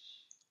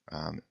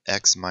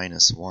 X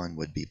minus 1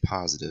 would be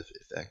positive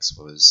if x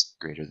was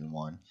greater than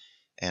 1,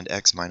 and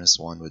x minus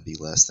 1 would be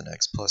less than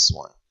x plus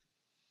 1.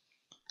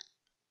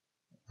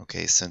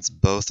 Okay, since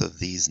both of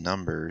these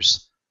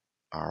numbers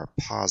are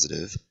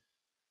positive,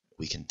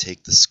 we can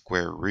take the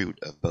square root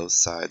of both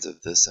sides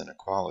of this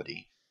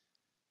inequality,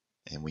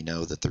 and we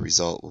know that the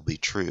result will be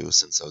true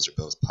since those are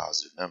both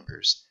positive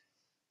numbers.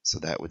 So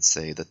that would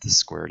say that the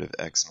square root of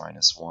x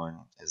minus 1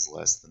 is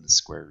less than the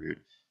square root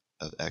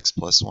of x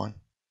plus 1.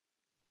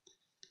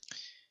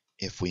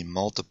 If we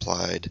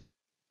multiplied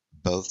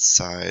both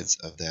sides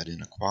of that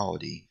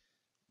inequality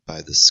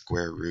by the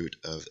square root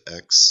of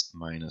x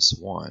minus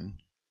 1,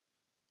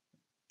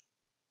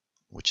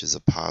 which is a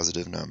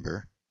positive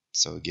number,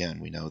 so again,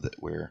 we know that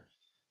we're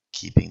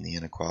keeping the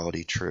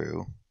inequality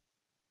true.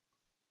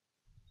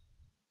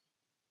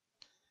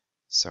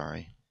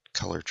 Sorry,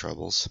 color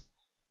troubles.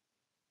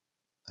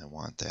 I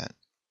want that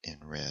in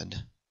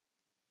red.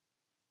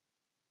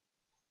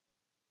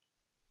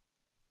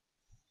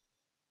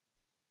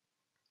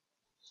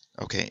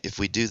 Okay, if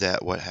we do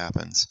that, what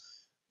happens?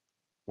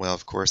 Well,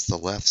 of course, the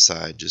left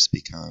side just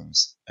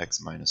becomes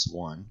x minus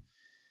 1.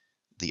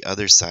 The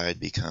other side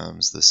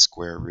becomes the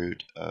square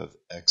root of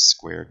x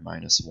squared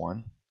minus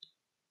 1.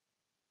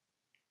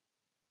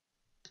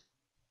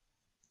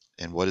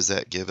 And what does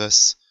that give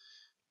us?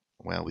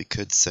 Well, we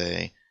could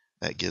say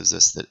that gives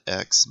us that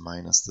x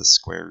minus the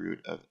square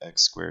root of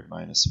x squared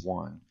minus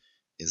 1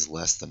 is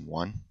less than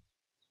 1.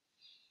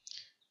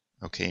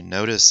 Okay,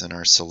 notice in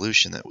our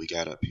solution that we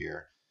got up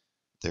here,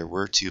 there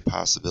were two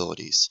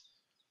possibilities.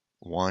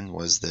 One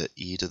was that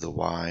e to the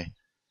y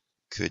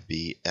could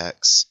be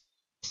x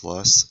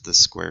plus the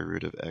square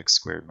root of x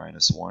squared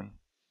minus 1,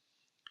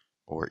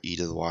 or e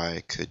to the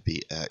y could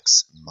be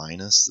x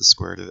minus the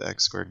square root of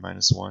x squared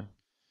minus 1.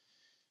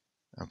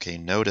 Okay,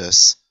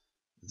 notice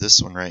this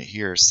one right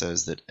here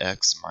says that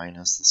x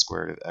minus the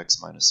square root of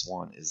x minus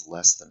 1 is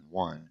less than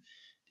 1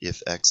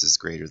 if x is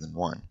greater than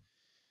 1.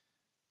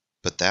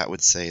 But that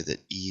would say that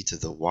e to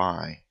the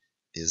y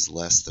is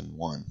less than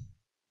 1.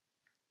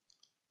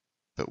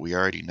 But we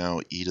already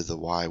know e to the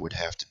y would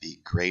have to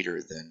be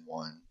greater than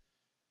 1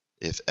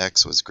 if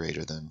x was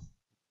greater than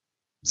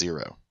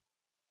 0.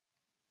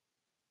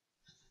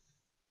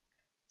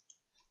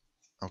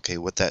 Okay,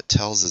 what that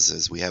tells us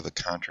is we have a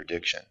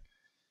contradiction.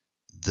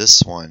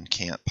 This one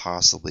can't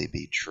possibly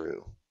be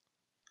true.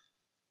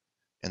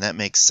 And that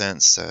makes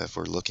sense if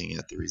we're looking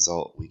at the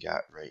result we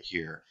got right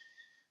here.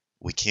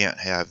 We can't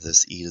have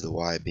this e to the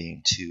y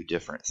being two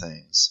different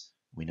things.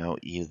 We know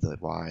e to the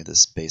y,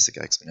 this basic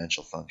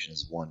exponential function,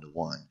 is 1 to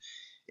 1.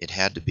 It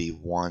had to be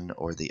one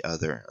or the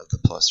other of the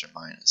plus or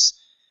minus.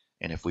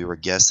 And if we were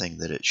guessing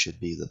that it should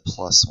be the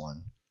plus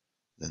one,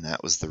 then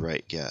that was the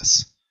right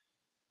guess.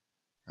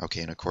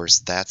 Okay, and of course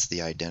that's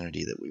the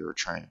identity that we were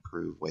trying to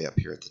prove way up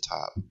here at the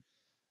top,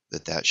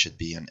 that that should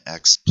be an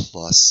x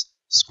plus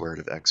square root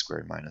of x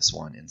squared minus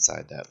 1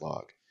 inside that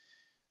log.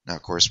 Now,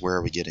 of course, where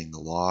are we getting the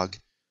log?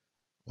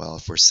 Well,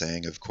 if we're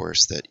saying, of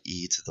course, that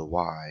e to the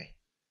y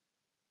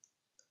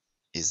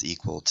is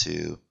equal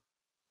to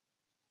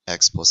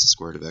x plus the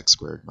square root of x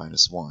squared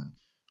minus 1,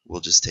 we'll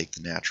just take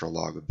the natural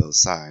log of both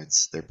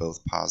sides. They're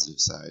both positive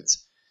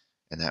sides,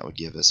 and that would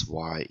give us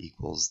y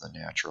equals the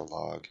natural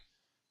log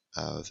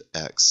of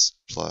x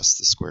plus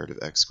the square root of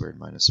x squared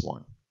minus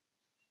 1.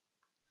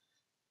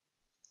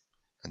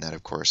 And that,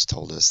 of course,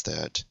 told us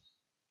that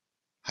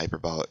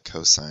hyperbolic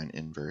cosine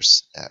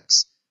inverse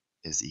x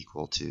is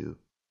equal to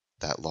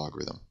that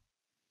logarithm.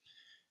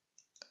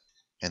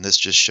 And this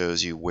just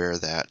shows you where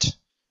that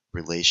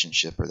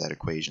relationship or that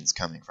equation is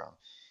coming from.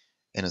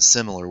 In a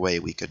similar way,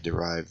 we could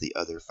derive the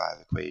other 5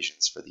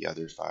 equations for the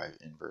other 5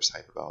 inverse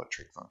hyperbolic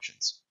trig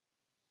functions.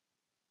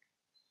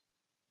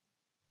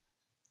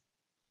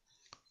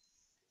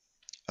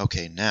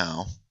 Okay,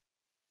 now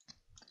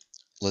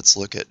let's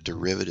look at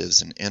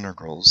derivatives and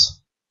integrals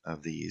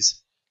of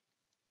these.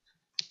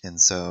 And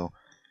so,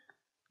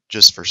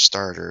 just for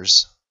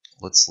starters,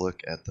 let's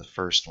look at the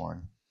first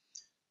one,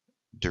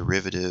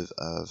 derivative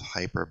of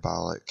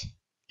hyperbolic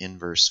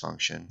inverse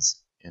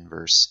functions,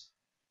 inverse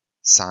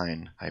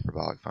sine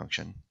hyperbolic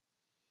function.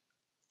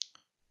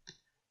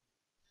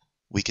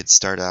 We could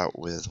start out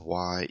with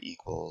y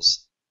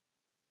equals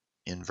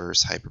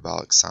inverse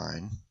hyperbolic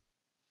sine,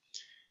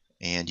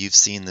 And you've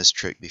seen this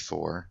trick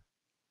before.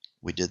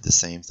 We did the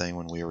same thing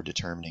when we were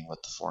determining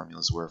what the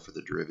formulas were for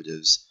the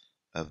derivatives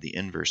of the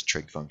inverse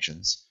trig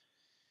functions.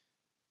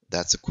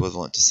 That's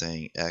equivalent to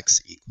saying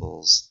x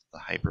equals the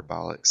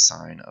hyperbolic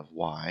sine of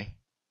y.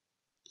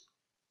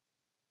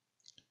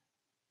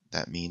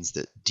 That means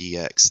that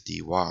dx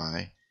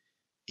dy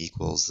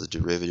equals the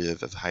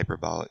derivative of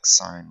hyperbolic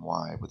sine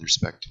y with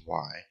respect to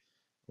y,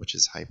 which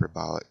is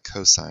hyperbolic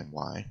cosine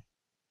y.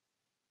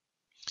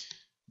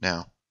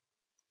 Now,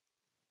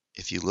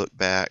 if you look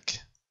back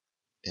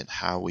at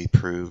how we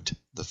proved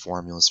the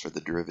formulas for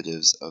the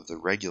derivatives of the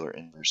regular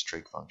inverse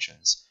trig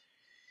functions,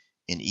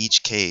 in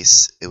each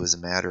case it was a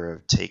matter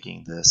of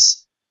taking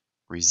this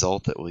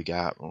result that we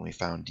got when we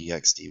found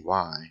dx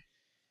dy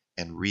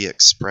and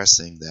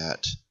re-expressing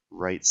that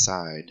right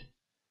side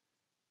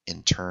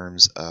in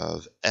terms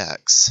of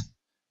x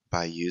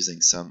by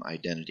using some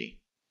identity.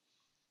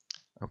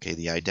 Okay,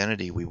 the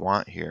identity we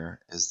want here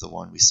is the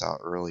one we saw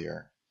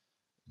earlier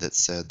that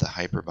said the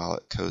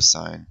hyperbolic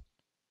cosine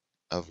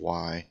of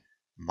y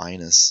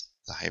minus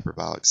the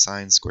hyperbolic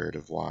sine squared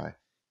of y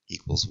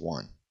equals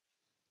 1.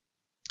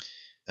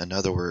 In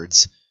other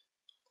words,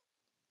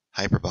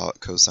 hyperbolic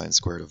cosine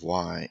squared of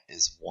y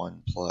is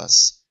 1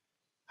 plus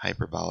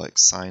hyperbolic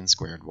sine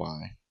squared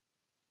y.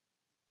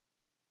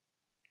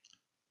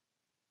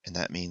 And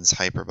that means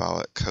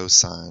hyperbolic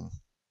cosine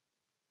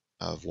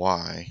of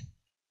y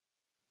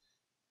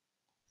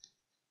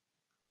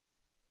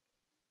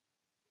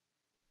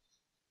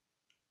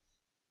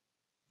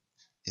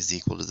is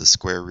equal to the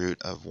square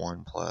root of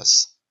 1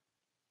 plus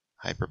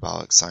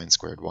hyperbolic sine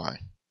squared y.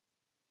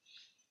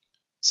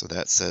 So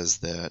that says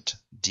that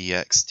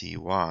dx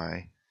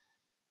dy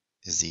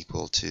is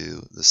equal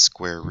to the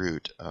square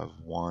root of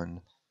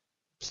 1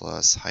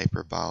 plus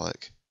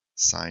hyperbolic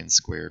sine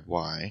squared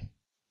y.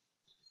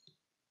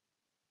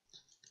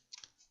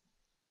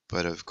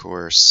 But of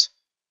course,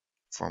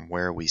 from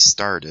where we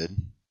started,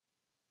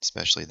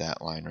 especially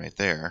that line right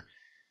there,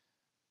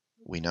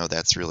 we know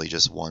that's really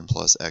just 1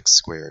 plus x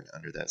squared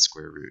under that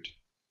square root.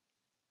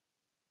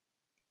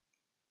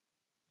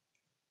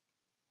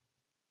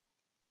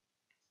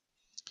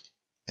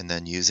 And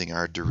then using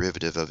our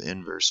derivative of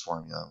inverse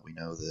formula, we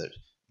know that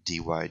dy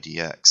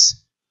dx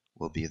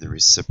will be the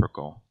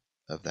reciprocal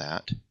of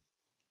that.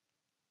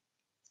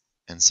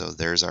 And so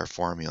there's our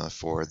formula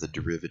for the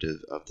derivative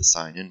of the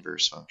sine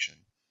inverse function.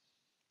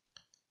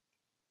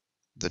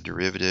 The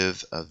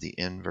derivative of the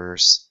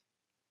inverse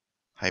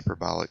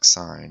hyperbolic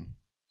sine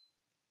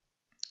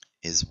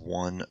is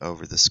 1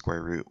 over the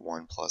square root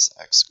 1 plus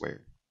x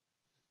squared.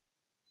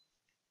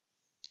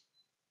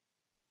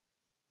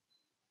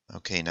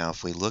 Okay, now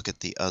if we look at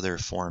the other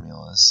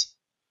formulas,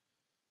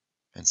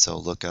 and so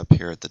look up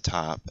here at the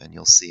top, and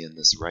you'll see in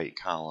this right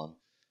column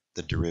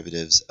the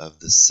derivatives of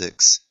the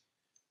 6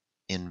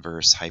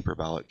 inverse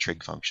hyperbolic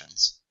trig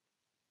functions.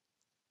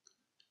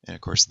 And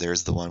of course,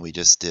 there's the one we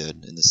just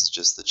did, and this is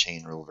just the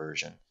chain rule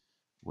version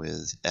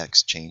with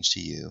x changed to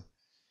u.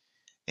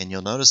 And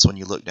you'll notice when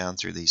you look down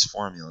through these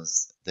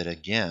formulas that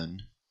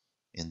again,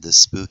 in this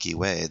spooky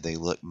way, they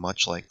look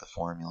much like the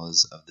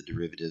formulas of the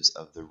derivatives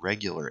of the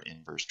regular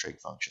inverse trig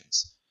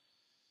functions,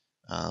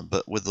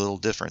 but with little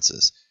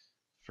differences.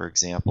 For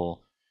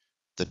example,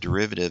 the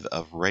derivative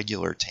of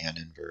regular tan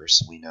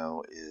inverse we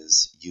know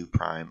is u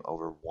prime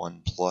over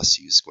 1 plus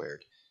u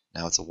squared.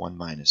 Now it's a 1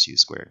 minus u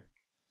squared.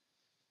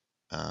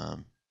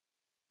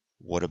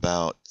 What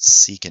about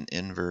secant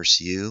inverse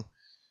u?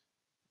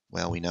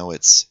 Well, we know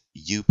it's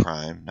u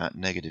prime, not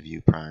negative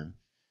u prime,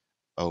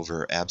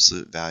 over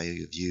absolute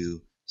value of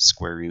u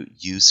square root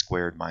u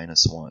squared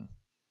minus 1.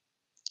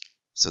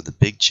 So the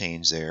big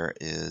change there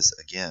is,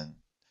 again,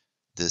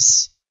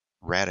 this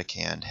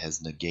radicand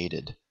has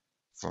negated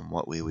from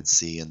what we would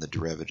see in the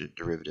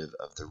derivative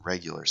of the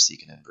regular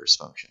secant inverse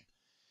function.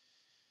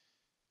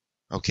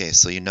 Okay,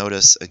 so you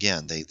notice,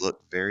 again, they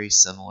look very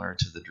similar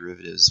to the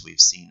derivatives we've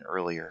seen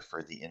earlier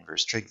for the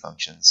inverse trig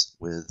functions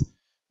with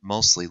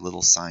mostly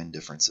little sign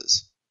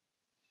differences.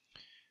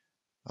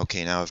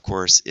 Okay, now of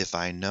course, if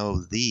I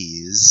know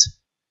these,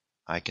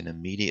 I can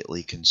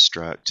immediately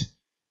construct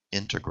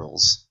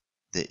integrals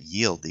that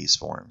yield these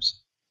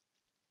forms.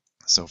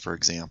 So for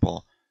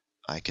example,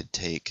 I could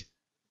take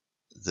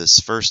this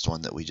first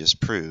one that we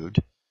just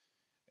proved,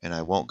 and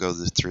I won't go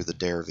through the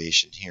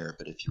derivation here,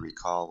 but if you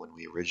recall when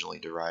we originally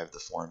derived the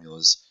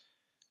formulas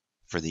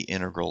for the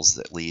integrals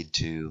that lead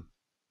to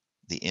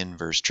the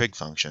inverse trig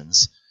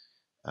functions,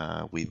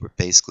 we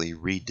basically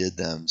redid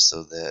them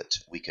so that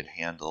we could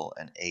handle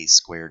an a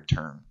squared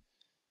term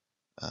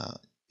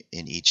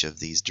in each of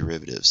these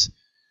derivatives.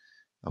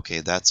 Okay,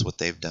 that's what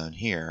they've done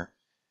here.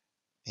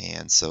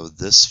 And so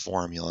this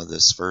formula,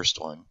 this first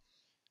one,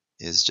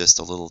 is just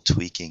a little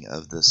tweaking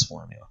of this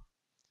formula.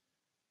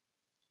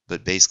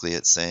 But basically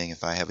it's saying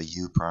if I have a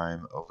u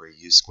prime over a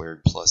u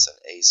squared plus an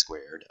a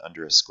squared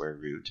under a square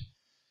root,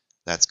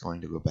 that's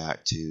going to go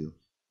back to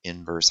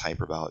inverse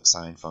hyperbolic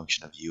sine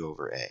function of u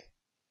over a.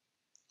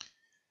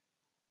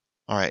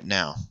 All right,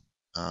 now,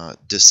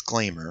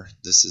 disclaimer,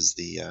 this is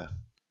the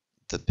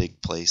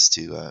big place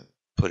to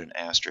put an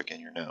asterisk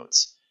in your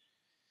notes.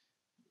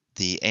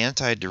 The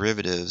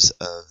antiderivatives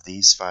of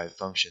these 5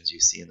 functions you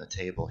see in the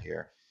table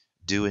here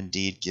do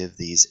indeed give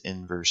these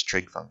inverse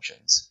trig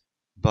functions.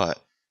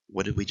 But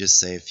what did we just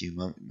say a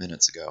few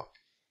minutes ago?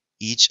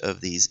 Each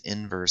of these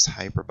inverse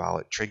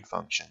hyperbolic trig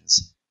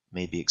functions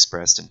may be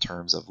expressed in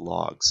terms of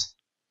logs.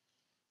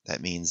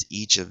 That means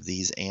each of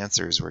these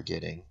answers we're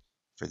getting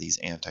for these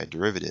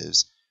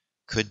antiderivatives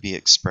could be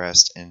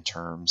expressed in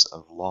terms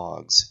of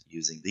logs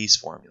using these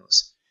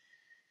formulas.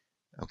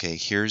 Okay,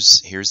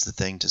 here's the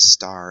thing to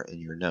star in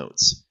your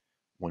notes.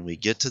 When we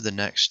get to the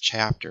next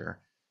chapter,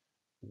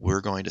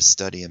 we're going to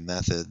study a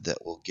method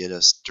that will get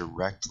us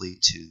directly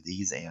to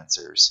these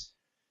answers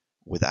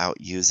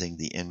without using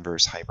the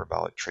inverse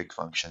hyperbolic trig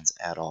functions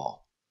at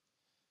all.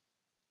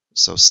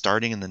 So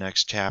starting in the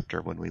next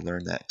chapter, when we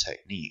learn that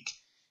technique,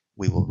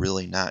 we will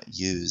really not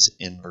use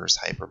inverse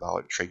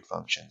hyperbolic trig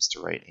functions to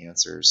write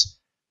answers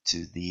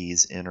to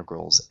these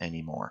integrals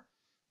anymore.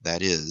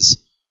 That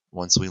is,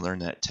 once we learn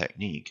that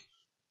technique,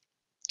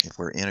 if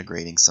we're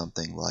integrating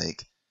something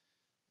like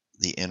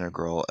the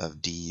integral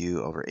of du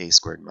over a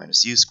squared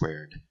minus u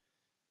squared,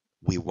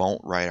 we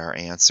won't write our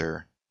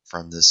answer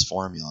from this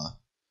formula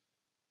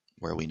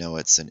where we know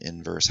it's an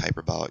inverse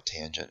hyperbolic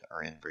tangent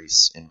or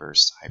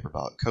inverse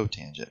hyperbolic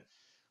cotangent.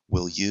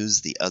 We'll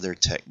use the other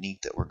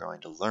technique that we're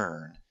going to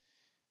learn,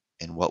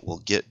 and what we'll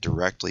get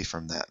directly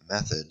from that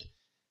method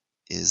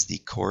is the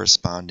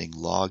corresponding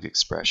log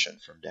expression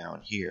from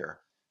down here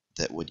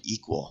that would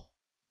equal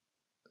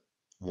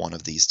one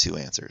of these two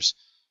answers.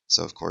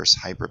 So of course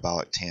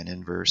hyperbolic tan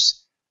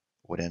inverse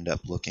would end up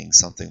looking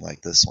something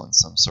like this one,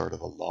 some sort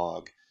of a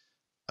log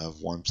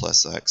of 1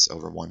 plus x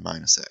over 1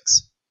 minus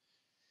x.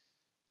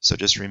 So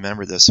just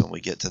remember this when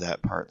we get to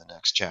that part in the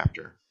next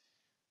chapter.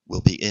 We'll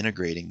be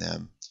integrating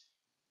them.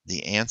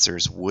 The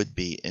answers would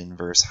be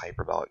inverse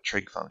hyperbolic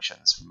trig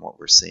functions from what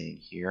we're seeing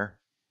here,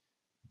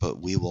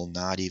 but we will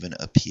not even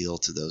appeal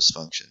to those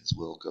functions.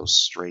 We'll go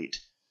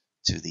straight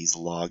to these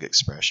log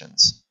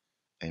expressions,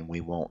 and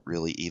we won't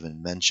really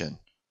even mention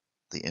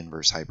the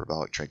inverse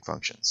hyperbolic trig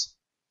functions.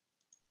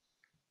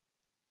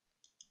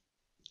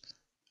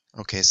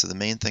 Okay, so the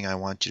main thing I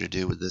want you to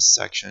do with this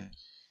section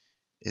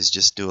is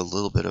just do a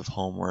little bit of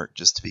homework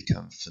just to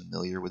become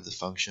familiar with the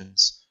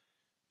functions,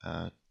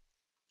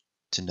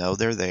 to know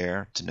they're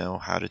there, to know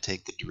how to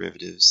take the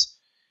derivatives.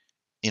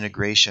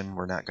 Integration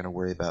we're not going to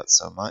worry about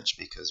so much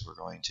because we're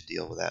going to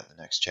deal with that in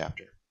the next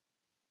chapter.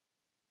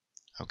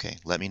 Okay,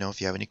 let me know if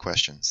you have any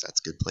questions.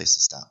 That's a good place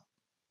to stop.